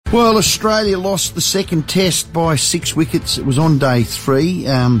Well, Australia lost the second test by 6 wickets. It was on day 3.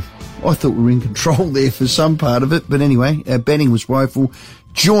 I thought we were in control there for some part of it. But anyway, batting was woeful.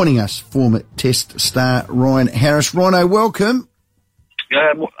 Joining us, former test star Ryan Harris. Rhino, welcome.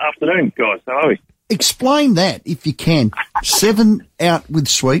 Afternoon, guys. How are we? Explain that, if you can. 7 out with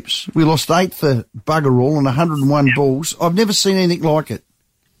sweeps. We lost 8 for bugger all on 101 balls. I've never seen anything like it.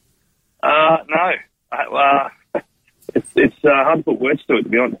 No. It's hard to put words to it, to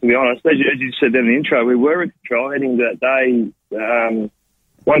be honest. As you said in the intro, we were in control heading to that day,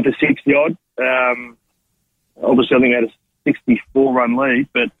 1 for 60 odd. Obviously, I think we had a 64-run lead,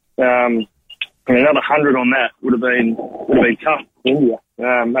 but another 100 on that would have been tough for India,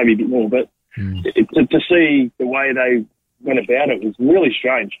 maybe a bit more. But to see the way they went about it was really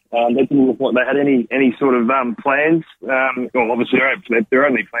strange. They didn't look like they had any sort of plans. Well, obviously, their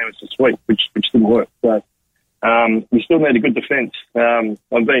only plan was to sweep, which didn't work. So you still need a good defence. I'm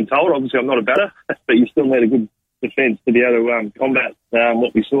being told, obviously I'm not a batter, but you still need a good defence to be able to combat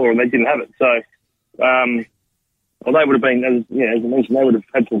what we saw, and they didn't have it. So, well, they would have been, as I mentioned, they would have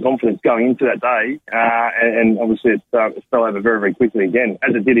had some confidence going into that day, and obviously it fell over very, very quickly again,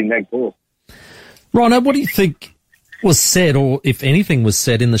 as it did in Nagpur. Rhino, what do you think was said, or if anything was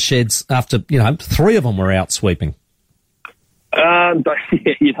said, in the sheds after 3 of them were out sweeping?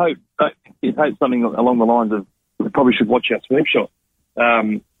 You'd hope something along the lines of, we probably should watch our sweep shot.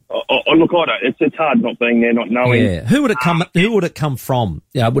 Look, I don't. It's hard not being there, not knowing. Yeah. Who would it come from?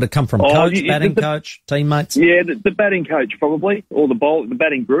 Yeah, would it come from coach, batting coach, teammates? Yeah, the batting coach probably, or the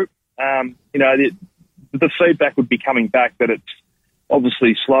batting group. The feedback would be coming back that it's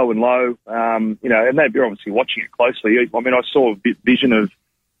obviously slow and low. And they'd be obviously watching it closely. I mean, I saw a vision of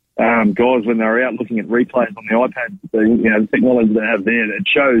guys when they were out looking at replays on the iPad. The technology they have there, it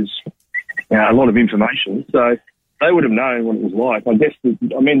shows a lot of information. So they would have known what it was like. I guess, the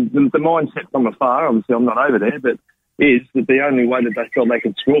mindset from afar, obviously I'm not over there, but is that the only way that they felt they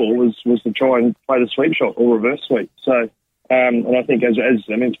could score was to try and play the sweep shot or reverse sweep. So, and I think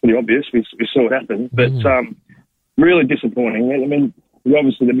it's pretty obvious, we saw it happen, but really disappointing. I mean,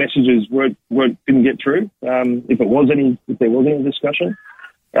 obviously the messages didn't get through, if there was any discussion.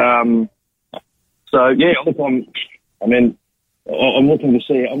 I'm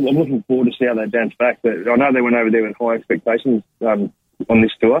looking forward to see how they bounce back. But I know they went over there with high expectations on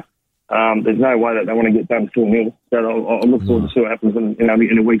this tour. There's no way that they want to get done 2-0. So I'll look forward to see what happens in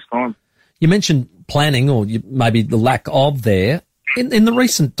a week's time. You mentioned planning, or maybe the lack of there. In the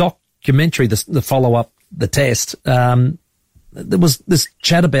recent documentary, the follow-up, the test, there was this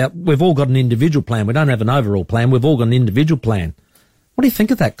chat about we've all got an individual plan. We don't have an overall plan. We've all got an individual plan. What do you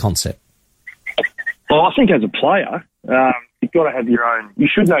think of that concept? Well, I think as a player, you've got to have your own. You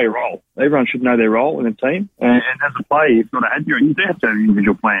should know your role. Everyone should know their role in a team. And as a player, you do have to have an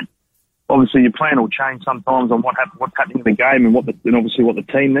individual plan. Obviously, your plan will change sometimes on what's happening in the game and obviously what the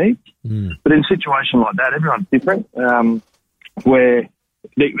team needs. But in a situation like that, everyone's different, where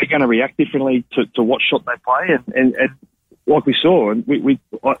they're going to react differently to what shot they play. And like we saw,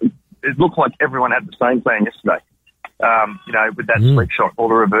 it looked like everyone had the same plan yesterday. With that sweep shot or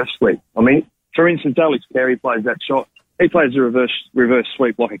the reverse sweep. I mean, for instance, Alex Carey plays that shot. He plays the reverse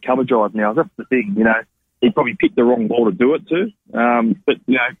sweep like a cover drive now. That's the thing, He probably picked the wrong ball to do it to. But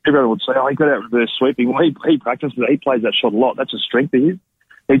everyone would say, he got out reverse sweeping. Well, he practices it. He plays that shot a lot. That's a strength of his.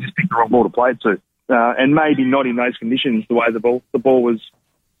 He just picked the wrong ball to play it to. And maybe not in those conditions, the way the ball was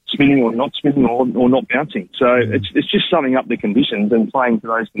spinning or not not bouncing. So it's just summing up the conditions and playing to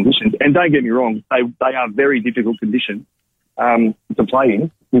those conditions. And don't get me wrong, they are very difficult conditions to play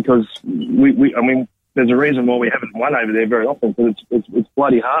in, because there's a reason why we haven't won over there very often, because it's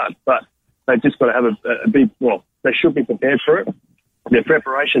bloody hard. But they've just got to have they should be prepared for it. Their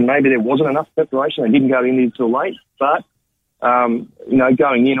preparation, maybe there wasn't enough preparation. They didn't go in until late, but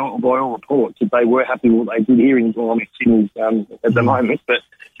going in by all reports, that they were happy with what they did here in Sydney at the moment. But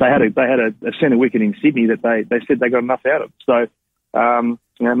they had a centre wicket in Sydney that they said they got enough out of. So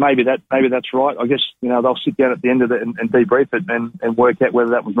maybe that's right. I guess they'll sit down at the end of it and debrief it and work out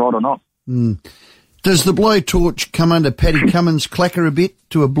whether that was right or not. Does the blowtorch come under Paddy Cummins' clacker a bit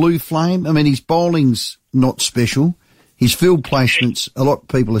to a blue flame? I mean, his bowling's not special. His field placements, a lot of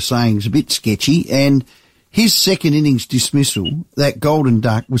people are saying, is a bit sketchy. And his second innings dismissal, that golden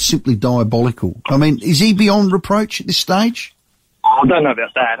duck, was simply diabolical. I mean, is he beyond reproach at this stage? I don't know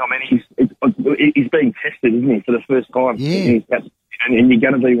about that. I mean, he's being tested, isn't he, for the first time? Yeah. And you're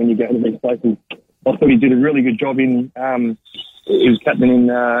going to be when you go to these places. I thought he did a really good job in... he was captain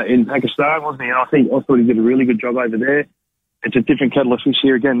in Pakistan, wasn't he? And I thought he did a really good job over there. It's a different kettle of fish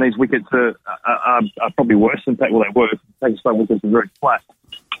here. Again, these wickets are probably worse than they were. Pakistan wickets are very flat.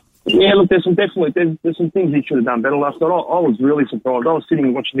 Yeah, look, there's some things he should have done better last night. I was really surprised. I was sitting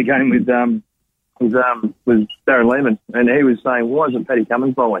and watching the game with Darren Lehman, and he was saying, "Why isn't Paddy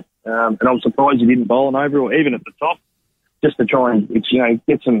Cummins bowling?" And I'm surprised he didn't bowl an over, or even at the top, just to try and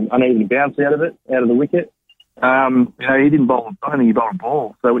get some uneven bounce out of the wicket. He didn't bowl. I don't think he bowled a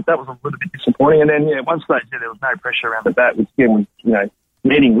ball, so that was a little bit disappointing. And then, at one stage there was no pressure around the bat, which again,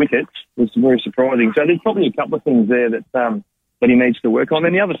 needing wickets was very surprising. So there's probably a couple of things there that he needs to work on.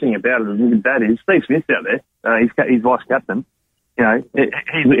 And the other thing about it with that is Steve Smith's out there. He's vice captain.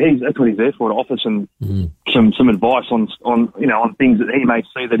 He's that's what he's there for, to offer some advice on things that he may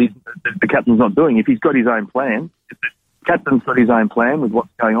see that the captain's not doing. If he's got his own plan, if the captain's got his own plan with what's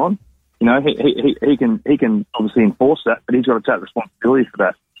going on, he can obviously enforce that, but he's got to take responsibility for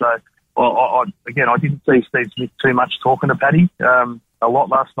that. So I didn't see Steve Smith too much talking to Paddy a lot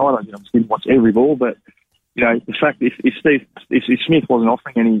last night. I didn't watch every ball, but the fact if Smith wasn't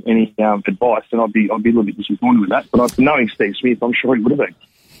offering any advice, then I'd be a little bit disappointed with that. But knowing Steve Smith, I'm sure he would have been.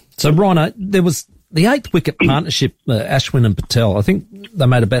 So, Rhino, there was the 8th wicket partnership, Ashwin and Patel. I think they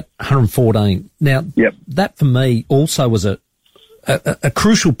made about 114. Now, that for me also was a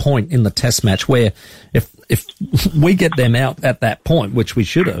crucial point in the Test match, where if we get them out at that point, which we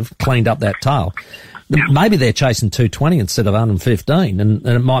should have cleaned up that tail, maybe they're chasing 220 instead of 115, and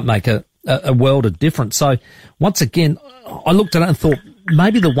it might make a world of difference. So once again, I looked at it and thought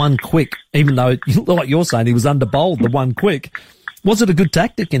maybe the one quick, even though, like you're saying, he was under-bowled, the one quick, was it a good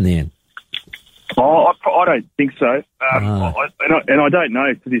tactic in the end? Oh, I don't think so. And I don't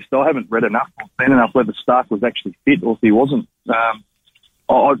know to this. I haven't read enough or seen enough whether Stark was actually fit or if he wasn't.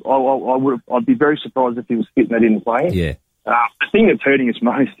 I'd be very surprised if he was fit and they didn't play him. Yeah. The thing that's hurting us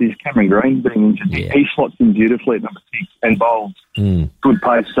most is Cameron Green being injured. Yeah. He slots in beautifully at number 6 and bowls good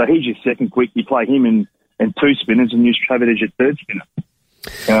pace. So he's your second quick. You play him and 2 spinners and use Travis as your 3rd spinner.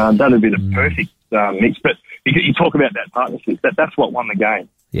 That would be the perfect mix. But you talk about that partnership. That's what won the game.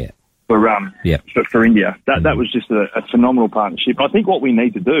 Yeah. For India. That was just a phenomenal partnership. I think what we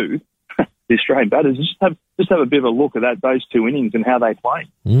need to do, the Australian batters, is just have a bit of a look at those 2 innings and how they played.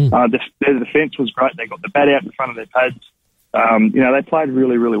 The defence was great. They got the bat out in front of their pads. They played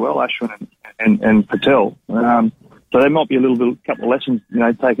really, really well, Ashwin and Patel. So there might be a couple of lessons,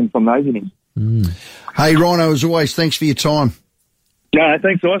 taken from those innings. Hey, Rhino, as always, thanks for your time. No,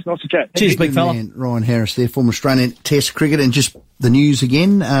 thanks, guys. Nice to chat. Cheers, big fella. Ryan Harris there, former Australian Test cricket. And just the news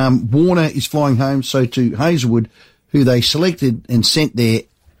again, Warner is flying home, so to Hazelwood, who they selected and sent there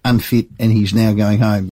unfit, and he's now going home.